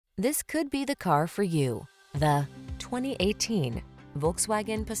This could be the car for you. The 2018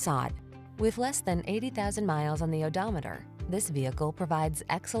 Volkswagen Passat. With less than 80,000 miles on the odometer, this vehicle provides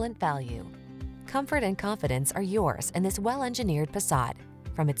excellent value. Comfort and confidence are yours in this well-engineered Passat.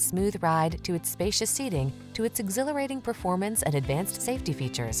 From its smooth ride to its spacious seating to its exhilarating performance and advanced safety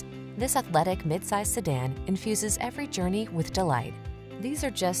features, this athletic midsize sedan infuses every journey with delight. These are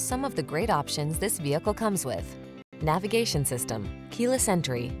just some of the great options this vehicle comes with: navigation system, keyless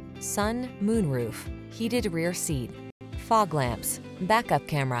entry, sun, moonroof, heated rear seat, fog lamps, backup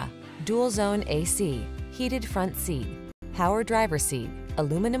camera, dual zone AC, heated front seat, power driver's seat,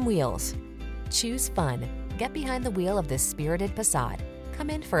 aluminum wheels. Choose fun. Get behind the wheel of this spirited Passat. Come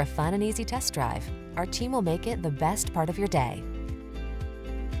in for a fun and easy test drive. Our team will make it the best part of your day.